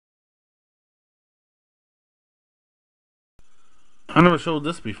I never showed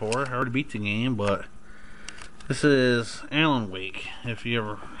this before. I already beat the game, but this is Alan Wake. If you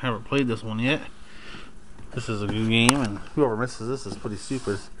ever haven't played this one yet, this is a good game, and whoever misses this is pretty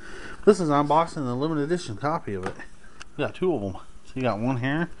stupid. This is unboxing the limited edition copy of it. We got two of them. So you got one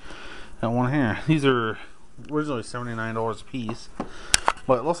here and one here. These are originally $79 a piece,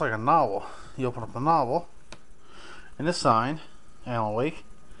 but it looks like a novel. You open up the novel, and this sign, Alan Wake,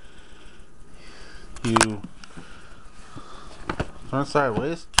 you turn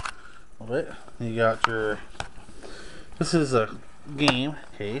sideways a little bit. You got your, this is a game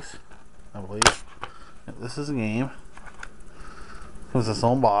case, I believe. This is a game. Comes its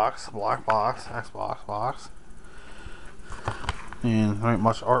own box, black box, Xbox box, and not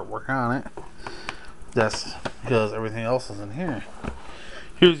much artwork on it. That's because everything else is in here.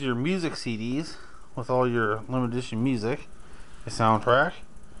 Here's your music CDs with all your limited edition music, a soundtrack,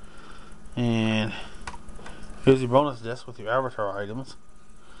 and here's your bonus disc with your avatar items.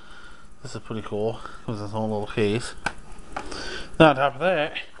 This is pretty cool. Comes in its own little case. Then on top of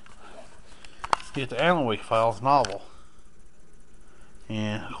that, you get the Alan Wake Files novel.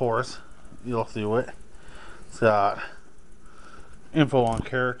 And of course, you look through it. It's got info on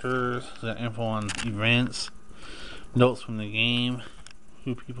characters, it's got info on events, notes from the game,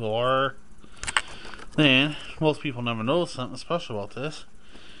 who people are. Then, most people never know something special about this.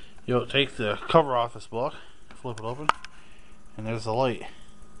 You'll take the cover off this book, flip it open, and there's the light.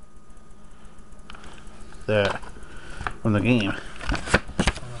 There, from the game.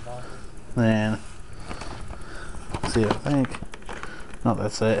 Then, let's see, I think, no,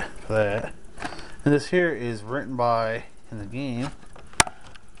 that's it for that. And this here is written by, in the game,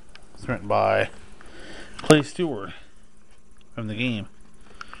 it's written by Clay Stewart from the game.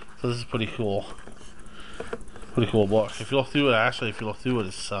 So this is pretty cool. Pretty cool book. If you look through it, actually, if you look through it,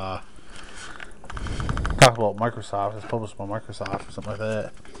 it's talk about Microsoft. It's published by Microsoft or something like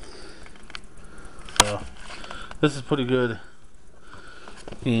that. So this is pretty good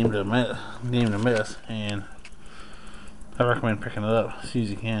game to miss, and I recommend picking it up as soon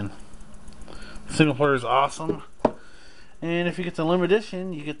as you can. The single player is awesome, and if you get the limited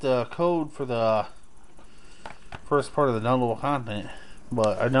edition, you get the code for the first part of the downloadable content.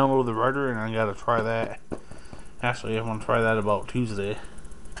 But I downloaded the writer, and I gotta try that. Actually, I'm gonna try that about Tuesday.